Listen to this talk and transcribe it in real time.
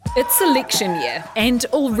It's election year and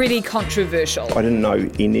already controversial. I didn't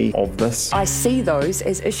know any of this. I see those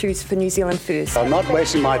as issues for New Zealand First. I'm not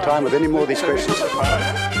wasting my time with any more of these questions.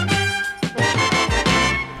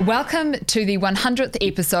 Welcome to the 100th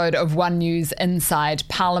episode of One News Inside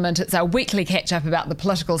Parliament. It's our weekly catch-up about the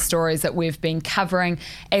political stories that we've been covering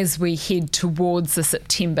as we head towards the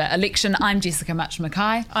September election. I'm Jessica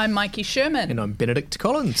Much-Mackay. I'm Mikey Sherman. And I'm Benedict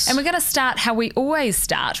Collins. And we're going to start how we always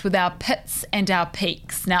start, with our pits and our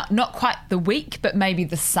peaks. Now, not quite the week, but maybe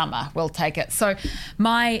the summer. We'll take it. So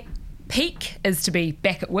my peak is to be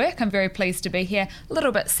back at work. I'm very pleased to be here. A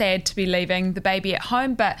little bit sad to be leaving the baby at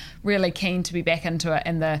home, but really keen to be back into it,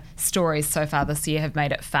 and the stories so far this year have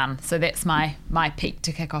made it fun. So that's my peak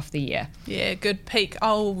to kick off the year. Yeah, good peak.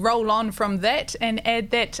 I'll roll on from that and add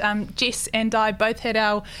that Jess and I both had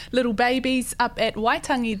our little babies up at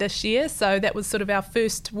Waitangi this year, so that was sort of our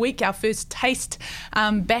first week, our first taste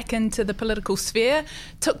back into the political sphere.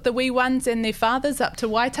 Took the wee ones and their fathers up to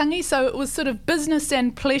Waitangi, so it was sort of business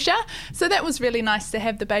and pleasure. So that was really nice to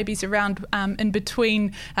have the babies around in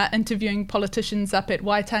between interviewing politicians up at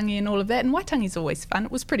Waitangi and all of that. And Waitangi's always fun.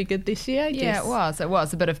 It was pretty good this year. Yeah, Yes. it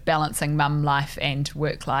was a bit of balancing mum life and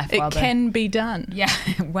work life. It can be done. Yeah,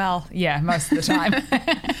 well, yeah, most of the time.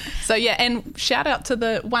 So yeah, and shout out to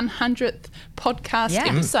the 100th podcast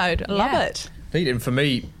episode. I love it. Indeed, and for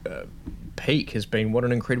me, peak has been what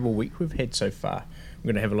an incredible week we've had so far.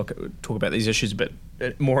 We're going to have talk about these issues a bit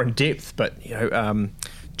more in depth, but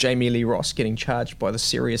Jamie Lee Ross getting charged by the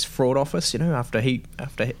Serious Fraud Office, after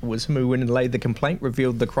it was him who went and laid the complaint,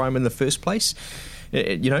 revealed the crime in the first place,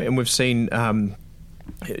 and we've seen,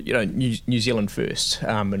 New Zealand First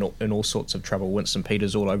in all sorts of trouble. Winston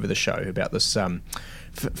Peters all over the show about this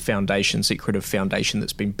secretive foundation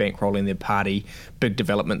that's been bankrolling their party. Big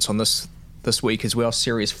developments on this week as well.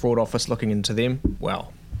 Serious Fraud Office looking into them.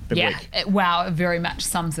 Well. Yeah, wow, it very much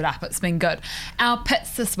sums it up. It's been good. Our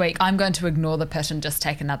pits this week, I'm going to ignore the pit and just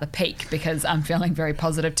take another peek because I'm feeling very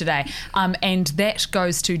positive today. And that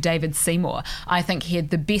goes to David Seymour. I think he had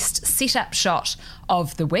the best setup shot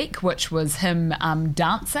of the week, which was him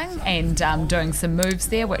dancing and doing some moves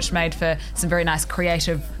there, which made for some very nice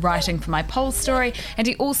creative writing for my poll story. And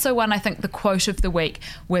he also won, I think, the quote of the week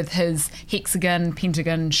with his hexagon,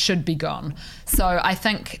 pentagon should be gone. So I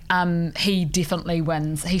think he definitely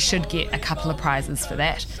wins. He should get a couple of prizes for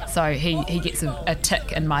that. So he gets a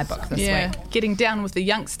tick in my book this week. Getting down with the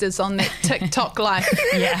youngsters on that TikTok life.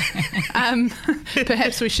 Yeah.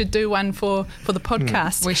 Perhaps we should do one for the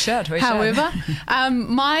podcast. We should. However,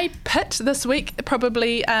 my pit this week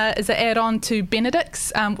probably is an add-on to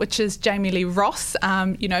Benedict's, which is Jamie Lee Ross.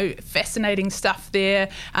 Fascinating stuff there.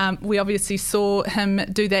 We obviously saw him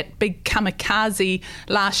do that big kamikaze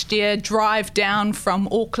last year, drive down from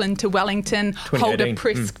Auckland to Wellington, hold a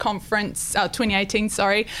press conference, 2018,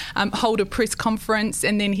 hold a press conference,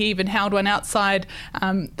 and then he even held one outside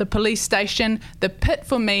the police station. The pit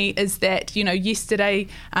for me is that, yesterday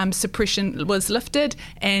suppression was lifted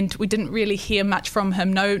and we didn't really hear much from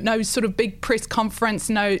him. No sort of big press conference,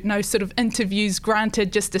 no sort of interviews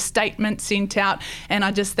granted, just a statement sent out. And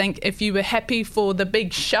I just think if you were happy for the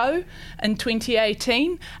big show in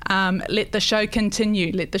 2018, let the show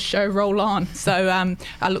continue, let the show roll on. So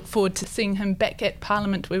I look forward to seeing him back at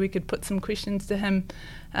Parliament where we could put some questions to him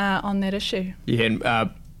on that issue. Yeah, and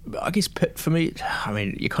I guess pit for me, I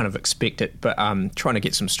mean, you kind of expect it, but trying to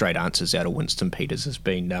get some straight answers out of Winston Peters has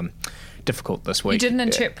been difficult this week. You didn't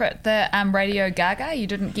interpret the Radio Gaga? You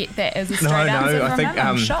didn't get that as a straight answer from I think him?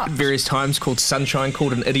 I'm shocked. Various times called Sunshine,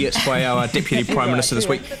 called an idiot by our Deputy Prime Minister this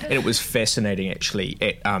week, and it was fascinating actually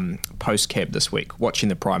at Postcab this week, watching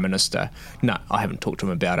the Prime Minister. No, I haven't talked to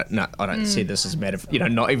him about it. No, I don't see this as a matter of,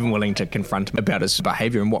 not even willing to confront him about his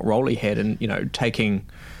behaviour and what role he had in, taking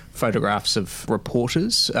photographs of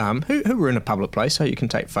reporters who were in a public place, so you can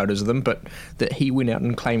take photos of them, but that he went out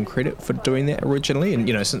and claimed credit for doing that originally,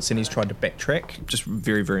 and since then he's tried to backtrack. Just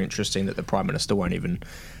very, very interesting that the Prime Minister won't even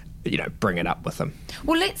bring it up with him.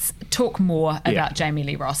 Well, let's talk more about Jamie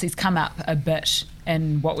Lee Ross. He's come up a bit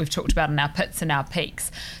in what we've talked about in our pits and our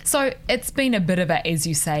peaks. So it's been a bit of a, as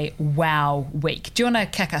you say, wow week. Do you want to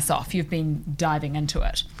kick us off? You've been diving into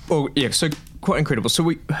it. Well, yeah, so quite incredible.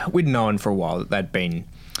 So we'd known for a while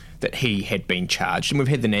that he had been charged, and we've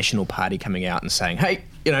had the National Party coming out and saying, hey,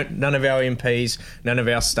 none of our MPs, none of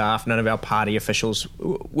our staff, none of our party officials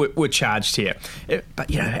were charged here.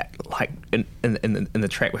 But, like in the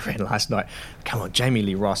track we ran last night, come on, Jamie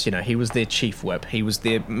Lee Ross, he was their chief whip, he was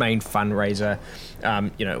their main fundraiser,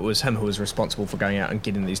 it was him who was responsible for going out and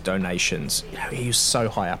getting these donations. He was so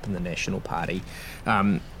high up in the National Party.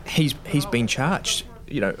 He's been charged,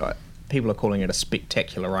 people are calling it a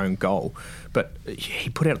spectacular own goal, but he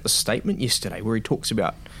put out the statement yesterday where he talks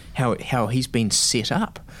about how he's been set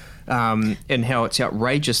up, and how it's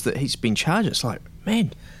outrageous that he's been charged. It's like,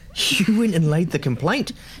 man, you went and laid the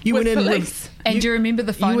complaint. You With went in police. And do you remember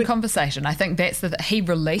the phone conversation? I think that's he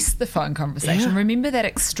released the phone conversation. Yeah. Remember that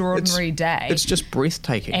extraordinary day? It's just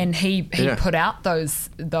breathtaking. And he put out those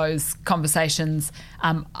conversations,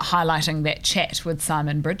 highlighting that chat with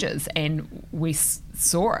Simon Bridges, and we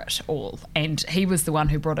saw it all. And he was the one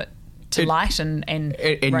who brought it to light and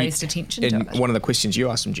raised attention to it. One of the questions you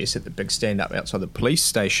asked him, Jess, at the big stand-up outside the police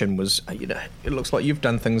station was, it looks like you've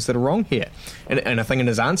done things that are wrong here. And I think in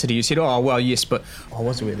his answer to you, said, oh, well, yes, but I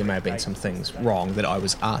was aware there may have been some things wrong that I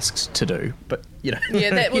was asked to do. But, Yeah,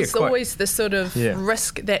 that was always the sort of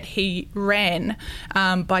risk that he ran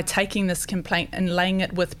by taking this complaint and laying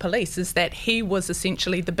it with police, is that he was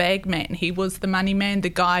essentially the bag man. He was the money man, the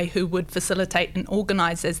guy who would facilitate and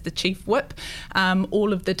organise as the chief whip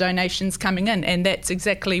all of the donations coming in. And that's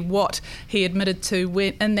exactly what he admitted to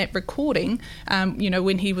in that recording,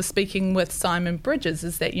 when he was speaking with Simon Bridges,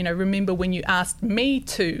 is that, remember when you asked me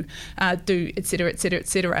to do et cetera, et cetera, et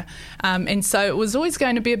cetera. And so it was always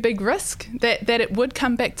going to be a big risk that it would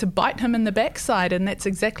come back to bite him in the backside, and that's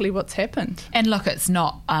exactly what's happened. And look, it's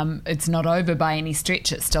not over by any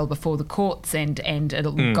stretch. It's still before the courts, and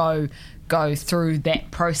it'll go through that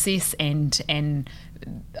process, and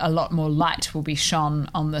a lot more light will be shone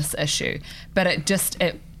on this issue. But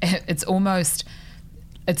it's almost,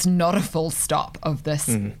 it's not a full stop of this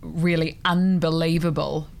really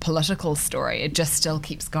unbelievable political story. It just still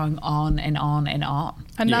keeps going on and on and on.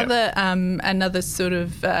 Another sort of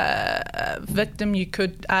victim, you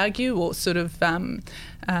could argue, or sort of to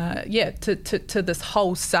this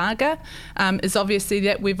whole saga, is obviously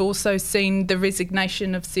that we've also seen the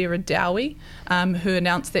resignation of Sarah Dowie, who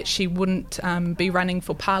announced that she wouldn't be running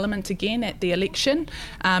for Parliament again at the election.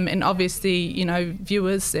 And obviously,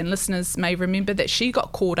 viewers and listeners may remember that she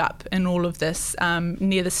got caught up in all of this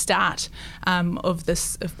near the start of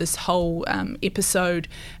this whole episode,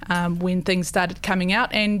 when things started coming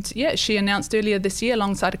out. And she announced earlier this year,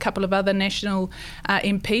 alongside a couple of other national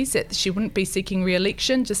MPs, that she wouldn't be seeking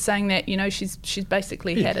re-election, just saying that she's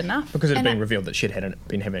basically had enough. Because it had been revealed that she'd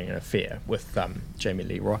been having an affair with Jamie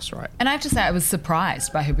Lee Ross, right? And I have to say, I was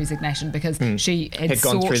surprised by her resignation, because she had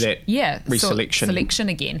gone through that reselection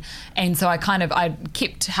again. And so I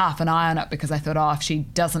kept half an eye on it, because I thought, if she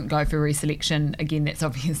doesn't go for reselection again, that's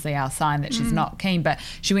obviously our sign that she's not keen. But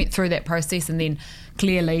she went through that process and then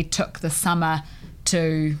clearly took the summer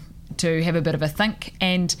to have a bit of a think.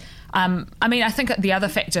 And I think the other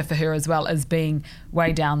factor for her as well is being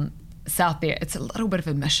way down south there. It's a little bit of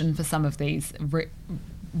a mission for some of these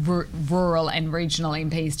rural and regional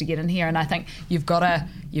MPs to get in here, and I think you've got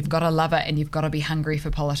to love it, and you've got to be hungry for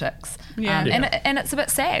politics. And it's a bit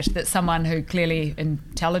sad that someone who clearly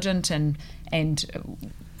intelligent and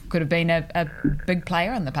could have been a big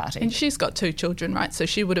player in the party. And she's got 2 children, right? So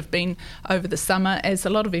she would have been over the summer, as a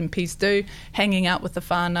lot of MPs do, hanging out with the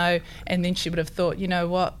whānau, and then she would have thought, you know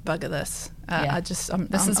what, bugger this. This is I'm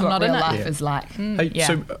what not real in life is like.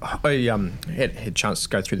 So I had a chance to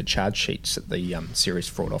go through the charge sheets that the Serious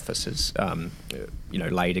Fraud Office has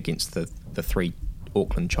laid against the 3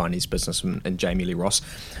 Auckland Chinese businessmen and Jamie Lee Ross.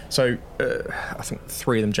 So I think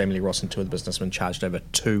 3 of them, Jamie Lee Ross and 2 of the businessmen, charged over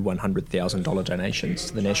 2 $100,000 donations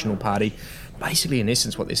to the National Party. Basically, in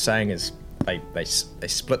essence, what they're saying is they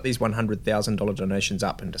split these $100,000 donations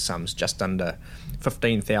up into sums just under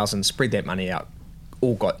 15,000, spread that money out,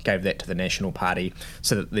 gave that to the National Party,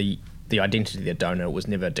 so that the identity of their donor was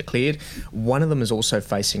never declared. One of them is also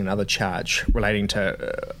facing another charge relating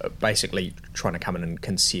to basically trying to come in and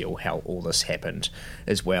conceal how all this happened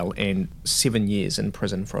as well, and 7 years in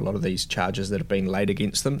prison for a lot of these charges that have been laid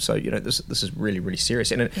against them. So, this is really, really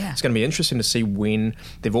serious. And it's going to be interesting to see when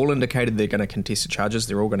they've all indicated they're going to contest the charges.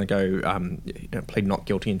 They're all going to go plead not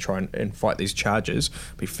guilty and try and fight these charges.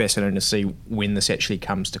 It'll be fascinating to see when this actually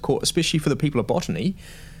comes to court, especially for the people of Botany.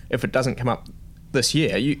 If it doesn't come up this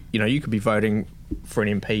year, you could be voting for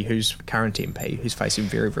an MP who's current MP who's facing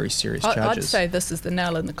very, very serious charges. I'd say this is the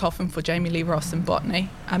nail in the coffin for Jamie Lee Ross in Botany.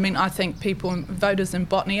 I mean, I think voters in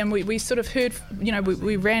Botany, and we sort of heard,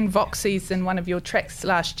 we ran Voxies in one of your tracks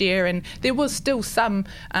last year, and there was still some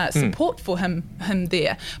support for him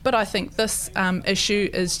there. But I think this issue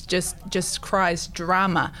is just cries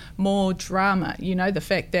drama, more drama. The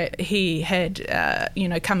fact that he had,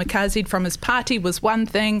 kamikazed from his party was one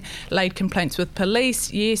thing, laid complaints with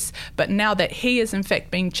police, yes, but now that he is in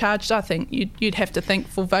fact being charged, I think you'd have to think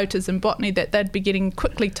for voters in Botany that they'd be getting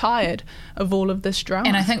quickly tired of all of this drama.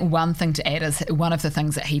 And I think one thing to add is one of the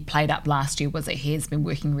things that he played up last year was that he has been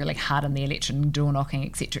working really hard in the election, door knocking,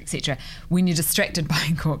 etc., etc. When you're distracted by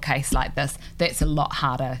a court case like this, that's a lot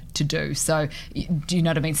harder to do. So, do you know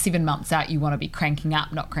what I mean? 7 months out, you want to be cranking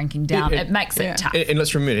up, not cranking down. It makes it tough. And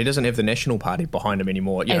let's remember, he doesn't have the National Party behind him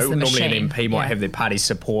anymore. You know, normally machine. an MP might have their party's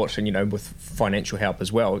support, and with financial help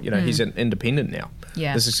as well. He's an independent now.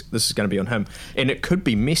 Yeah. This is going to be on him, and it could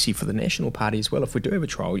be messy for the National Party as well if we do have a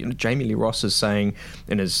trial. Jamie Lee Ross is saying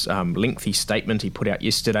in his lengthy statement he put out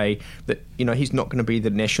yesterday that he's not going to be the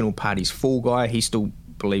National Party's fall guy. He still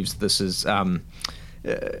believes this is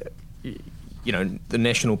the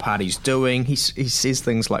National Party's doing. He says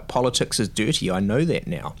things like politics is dirty. I know that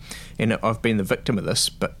now, and I've been the victim of this,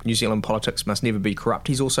 but New Zealand politics must never be corrupt.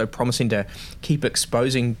 He's also promising to keep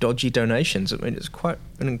exposing dodgy donations. I mean, it's quite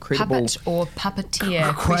an incredible... Puppet or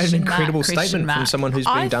puppeteer? Quite an incredible statement from someone who's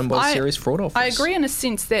been done by a serious fraud office. I agree in a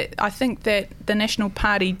sense that I think that the National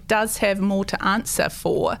Party does have more to answer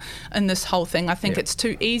for in this whole thing. I think it's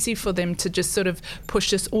too easy for them to just sort of push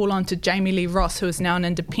this all onto Jamie Lee Ross, who is now an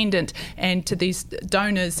independent, and to these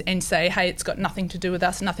donors and say, hey, it's got nothing to do with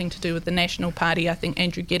us, nothing to do with the National Party. I think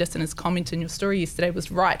Andrew Geddes in his comment in your story yesterday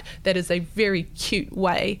was right. That is a very cute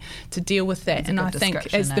way to deal with that. And I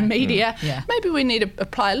think as the media, maybe we need to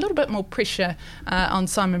apply a little bit more pressure on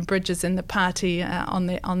Simon Bridges and the party on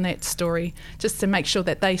that story, just to make sure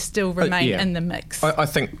that they still remain in the mix. I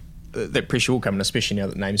think that pressure will come, and especially now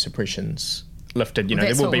that name suppression's lifted.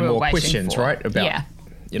 There will be more questions, right, about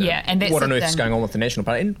and what on earth is going on with the National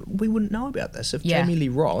Party. And we wouldn't know about this if Jamie Lee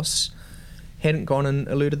Ross hadn't gone and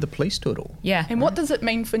alerted the police to it all. Yeah. And what does it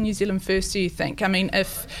mean for New Zealand First, do you think? I mean,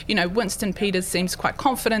 if, Winston Peters seems quite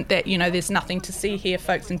confident that, there's nothing to see here,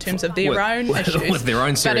 folks, in terms of their own issues. With their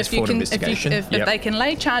own serious fraud investigation. If they can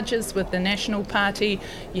lay charges with the National Party,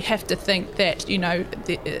 you have to think that,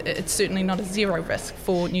 it's certainly not a zero risk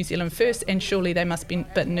for New Zealand First, and surely they must be a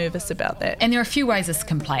bit nervous about that. And there are a few ways this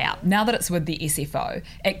can play out. Now that it's with the SFO,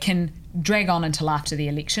 it can drag on until after the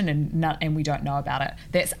election and we don't know about it.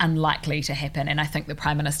 That's unlikely to happen, and I think the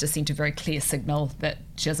Prime Minister sent a very clear signal that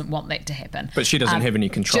she doesn't want that to happen. But she doesn't have any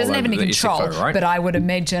control. She doesn't have any control, SFO, right? But I would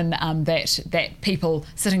imagine that people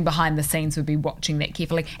sitting behind the scenes would be watching that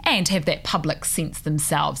carefully and have that public sense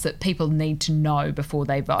themselves that people need to know before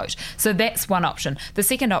they vote. So that's one option. The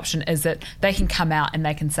second option is that they can come out and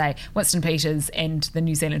they can say Winston Peters and the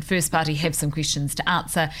New Zealand First Party have some questions to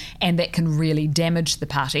answer, and that can really damage the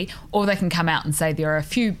party. Or they can come out and say there are a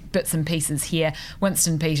few bits and pieces here.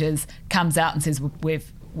 Winston Peters comes out and says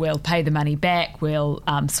we'll pay the money back, we'll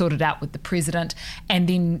sort it out with the president, and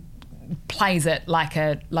then plays it like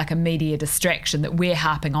a media distraction that we're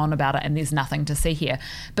harping on about it and there's nothing to see here.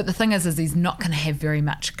 But the thing is he's not going to have very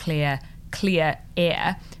much clear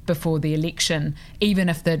air before the election, even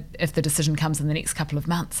if the decision comes in the next couple of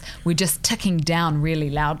months. We're just ticking down really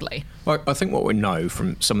loudly. I think what we know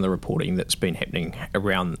from some of the reporting that's been happening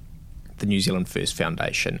around the New Zealand First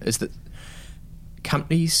Foundation is that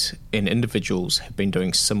companies and individuals have been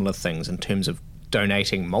doing similar things in terms of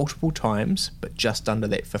donating multiple times, but just under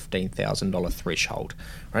that $15,000 threshold,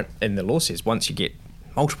 right? And the law says once you get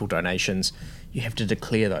multiple donations, you have to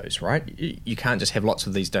declare those, right? You can't just have lots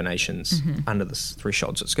of these donations under this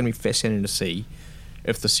threshold. So it's going to be fascinating to see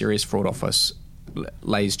if the Serious Fraud Office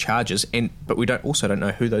lays charges, but we don't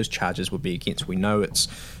know who those charges would be against. We know it's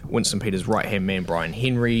Winston Peters' right-hand man, Brian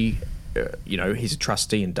Henry. He's a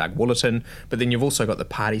trustee, and Doug Woollerton. But then you've also got the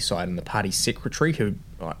party side and the party secretary, who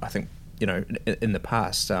I think, in the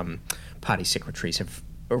past, party secretaries have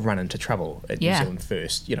run into trouble at New Zealand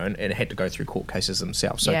First, and had to go through court cases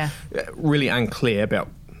themselves. So really unclear about,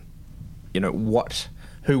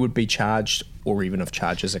 who would be charged, or even if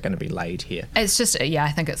charges are going to be laid here. It's just,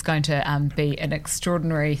 I think it's going to be an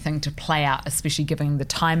extraordinary thing to play out, especially given the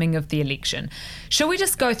timing of the election. Shall we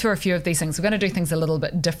just go through a few of these things? We're going to do things a little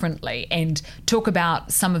bit differently and talk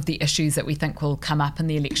about some of the issues that we think will come up in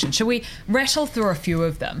the election. Shall we rattle through a few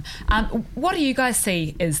of them? What do you guys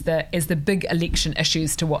see as the big election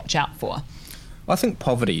issues to watch out for? I think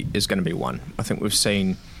poverty is going to be one. I think we've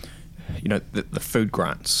seen, the food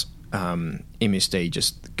grants, MSD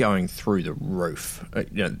just going through the roof.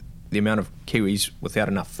 The amount of Kiwis without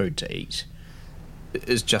enough food to eat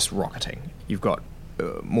is just rocketing. You've got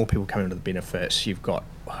more people coming into the benefits. You've got,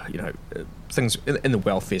 things in the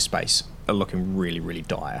welfare space are looking really, really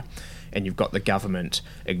dire. And you've got the government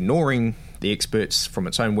ignoring the experts from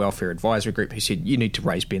its own welfare advisory group who said you need to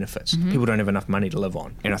raise benefits. People don't have enough money to live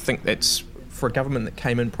on. And I think that's for a government that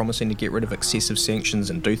came in promising to get rid of excessive sanctions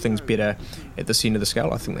and do things better at this end of the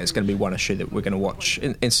scale, I think that's going to be one issue that we're going to watch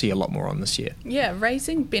and see a lot more on this year. Yeah,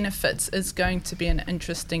 raising benefits is going to be an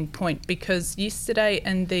interesting point, because yesterday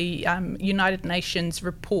in the United Nations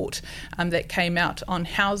report that came out on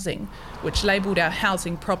housing, which labelled our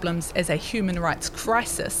housing problems as a human rights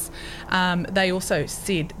crisis, they also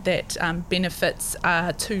said that benefits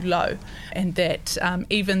are too low, and that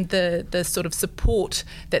even the sort of support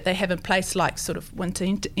that they have in place, like sort of winter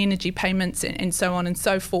energy payments and so on and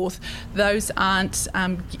so forth, those aren't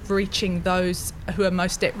reaching those who are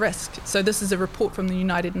most at risk. So this is a report from the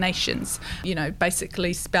United Nations,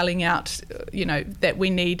 basically spelling out, that we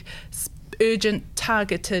need urgent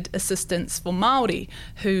targeted assistance for Māori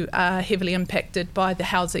who are heavily impacted by the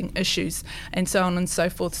housing issues and so on and so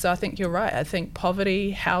forth. So I think you're right. I think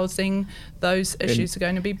poverty, housing, those issues are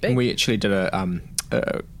going to be big. And we actually did a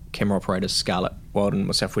camera operator, Scarlett Wild and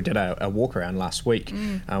myself, we did a walk around last week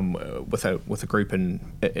with a group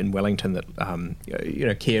in Wellington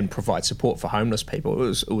that care and provide support for homeless people.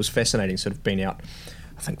 It was fascinating, sort of being out,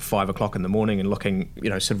 I think 5 o'clock in the morning and looking,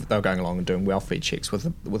 sort of they were going along and doing welfare checks with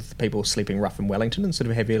the people sleeping rough in Wellington, and sort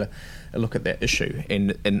of having a look at that issue.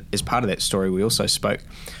 And as part of that story, we also spoke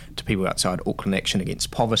to people outside Auckland Action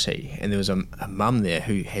Against Poverty, and there was a mum there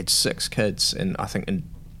who had 6 kids, and I think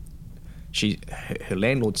her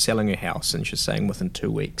landlord's selling her house, and she's saying within 2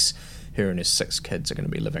 weeks her and her 6 kids are going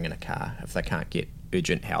to be living in a car if they can't get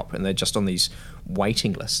urgent help, and they're just on these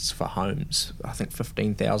waiting lists for homes. I think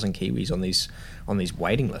 15,000 Kiwis on these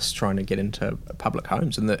waiting lists trying to get into public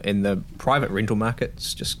homes, and the private rental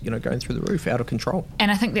market's just going through the roof, out of control. And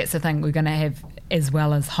I think that's the thing we're going to have, as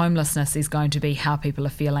well as homelessness, is going to be how people are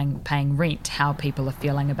feeling paying rent, how people are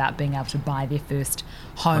feeling about being able to buy their first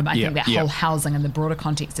home. I think that whole housing in the broader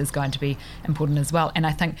context is going to be important as well. And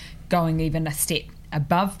I think going even a step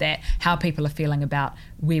above that, how people are feeling about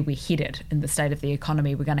where we're headed in the state of the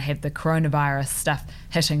economy. We're going to have the coronavirus stuff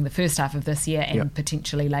hitting the first half of this year and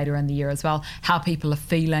potentially later in the year as well. How people are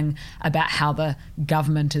feeling about how the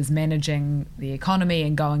government is managing the economy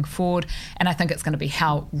and going forward. And I think it's going to be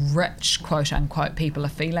how rich, quote unquote, people are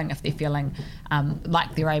feeling, if they're feeling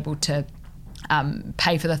like they're able to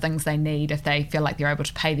pay for the things they need, if they feel like they're able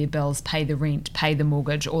to pay their bills, pay the rent, pay the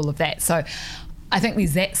mortgage, all of that. So I think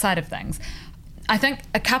there's that side of things. I think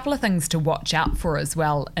a couple of things to watch out for as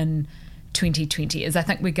well in 2020 is I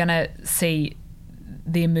think we're going to see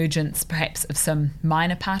the emergence perhaps of some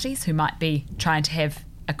minor parties who might be trying to have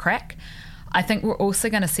a crack. I think we're also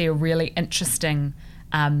going to see a really interesting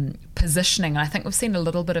positioning, and I think we've seen a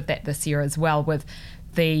little bit of that this year as well, with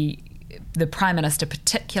the Prime Minister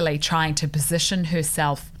particularly trying to position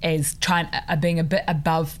herself as being a bit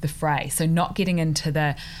above the fray, so not getting into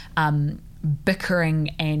the bickering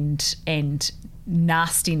and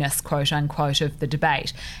nastiness, quote unquote, of the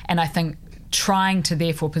debate. And I think trying to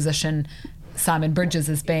therefore position Simon Bridges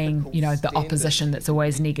as being, the opposition that's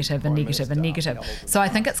always negative and negative and negative. So I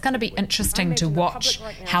think it's going to be interesting to watch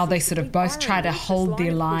how they sort of both try to hold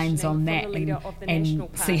their lines on that and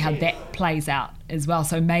see how that plays out as well.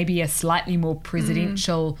 So maybe a slightly more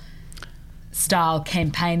presidential style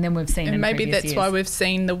campaign than we've seen in previous years. And maybe that's why we've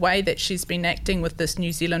seen the way that she's been acting with this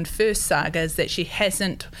New Zealand First saga, is that she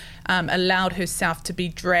hasn't allowed herself to be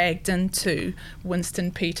dragged into Winston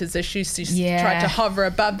Peters' issues. She's tried to hover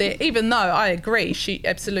above there, even though I agree she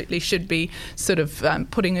absolutely should be sort of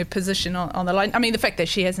putting her position on the line. I mean, the fact that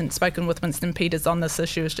she hasn't spoken with Winston Peters on this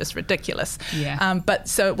issue is just ridiculous. But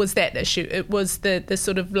so it was that issue. It was the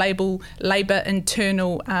sort of Labour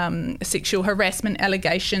internal sexual harassment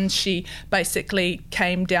allegations. She basically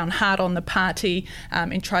came down hard on the party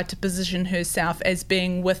and tried to position herself as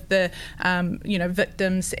being with the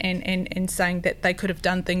victims and saying that they could have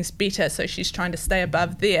done things better, so she's trying to stay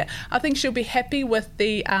above there. I think she'll be happy with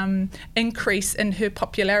the increase in her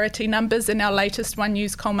popularity numbers in our latest One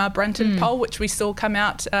News Colmar Brunton poll, which we saw come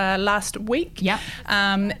out last week.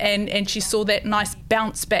 And she saw that nice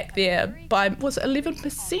bounce back there by, was it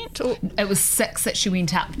 11%? Or? It was 6 that she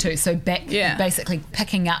went up to, so basically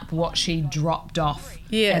picking up what she dropped off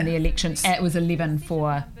in the election. It was 11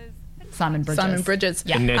 for Simon Bridges.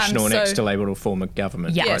 The national and extra-Labor form of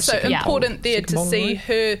government. So important there to see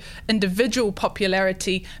her individual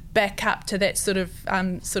popularity back up to that sort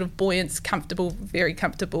of buoyant, comfortable, very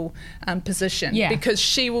comfortable position. Because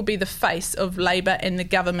she will be the face of Labour and the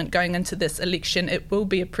government going into this election. It will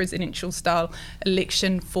be a presidential-style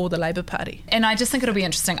election for the Labour Party. And I just think it'll be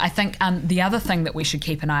interesting. I think the other thing that we should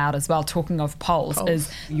keep an eye out as well, talking of polls,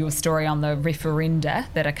 is your story on the referenda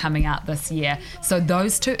that are coming out this year. So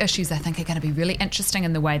those two issues, I think, are going to be really interesting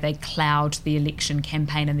in the way they cloud the election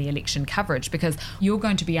campaign and the election coverage, because you're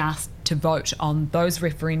going to be asked to to vote on those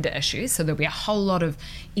referenda issues. So there'll be a whole lot of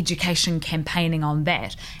education campaigning on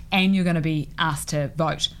that. And you're going to be asked to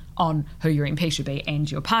vote on who your MP should be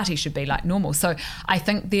and your party should be like normal. So I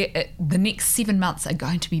think the next 7 months are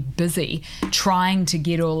going to be busy trying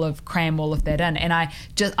to cram all of that in. And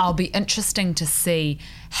I'll be interesting to see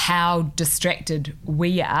how distracted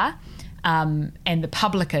we are and the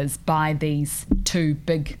public is by these two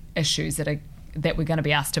big issues that we're going to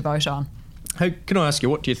be asked to vote on. Hey, can I ask you,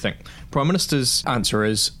 what do you think? Prime Minister's answer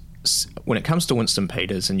is, when it comes to Winston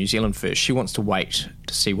Peters and New Zealand First, she wants to wait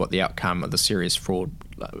to see what the outcome of the serious fraud,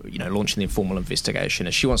 launching the formal investigation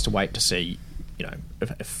is. She wants to wait to see,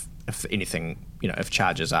 if anything, if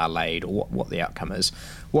charges are laid or what the outcome is.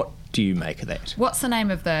 What do you make of that? What's the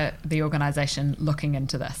name of the organisation looking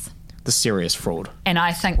into this? The Serious Fraud. And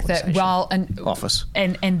I think that office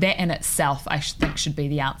and that in itself, I think, should be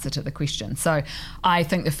the answer to the question. So I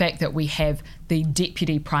think the fact that we have the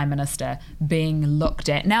Deputy Prime Minister being looked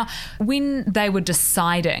at now, when they were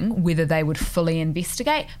deciding whether they would fully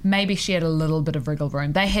investigate, maybe she had a little bit of wriggle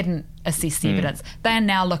room. They hadn't assessed the evidence. They are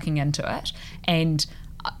now looking into it, and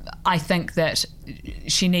I think that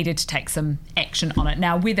she needed to take some action on it.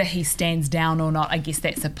 Now, whether he stands down or not, I guess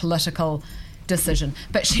that's a political decision,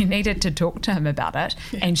 but she needed to talk to him about it,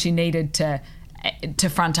 and she needed to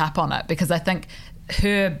front up on it, because I think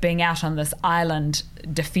her being out on this island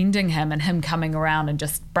defending him and him coming around and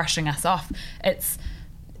just brushing us off, this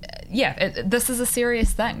is a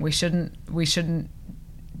serious thing. We shouldn't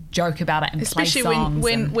joke about it and especially play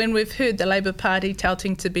songs. when we've heard the Labour Party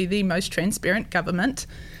touting to be the most transparent government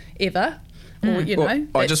ever. Or,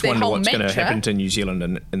 I just wonder what's going to happen to New Zealand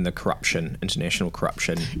in the international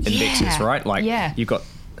corruption indexes, right? You've got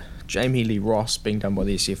Jamie Lee Ross being done by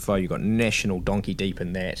the SFO, you've got National donkey deep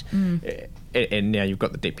in that, and now you've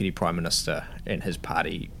got the Deputy Prime Minister and his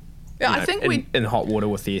party I think in hot water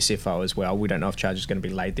with the SFO as well. We don't know if charges are going to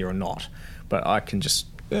be laid there or not, but I can just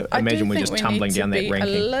imagine we're just tumbling down that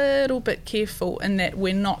ranking. A little bit careful in that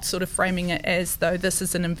we're not sort of framing it as though this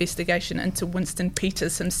is an investigation into Winston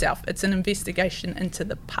Peters himself. It's an investigation into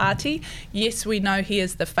the party. Yes, we know he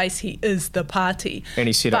is the face, he is the party. And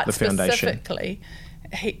he set up the foundation. Specifically,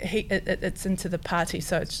 it's into the party,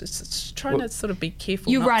 so it's trying to sort of be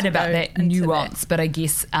careful. You're right about that nuance, but I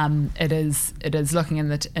guess it is looking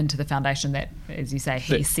into the foundation that, as you say,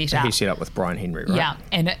 he set up. He set up with Brian Henry, right? Yeah,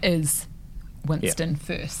 and it is Winston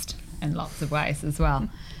first in lots of ways as well.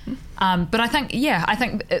 But I think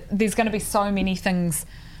there's going to be so many things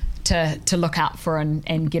to look out for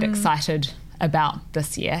and get excited about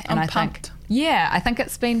this year. And I'm pumped. I think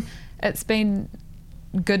it's been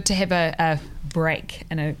good to have a break,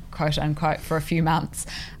 in a quote unquote, for a few months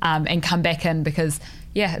and come back in, because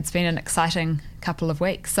it's been an exciting couple of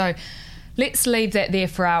weeks. So let's leave that there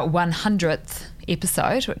for our 100th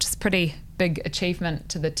episode, which is a pretty big achievement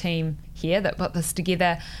to the team here that put this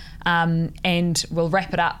together, and we'll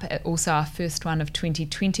wrap it up at also our first one of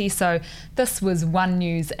 2020. So this was One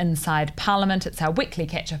News Inside Parliament. It's our weekly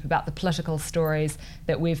catch-up about the political stories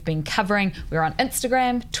that we've been covering. We're on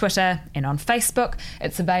Instagram, Twitter and on Facebook.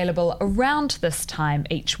 It's available around this time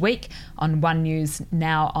each week on One News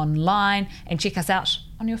Now online, and check us out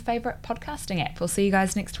on your favourite podcasting app. We'll see you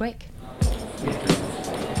guys next week.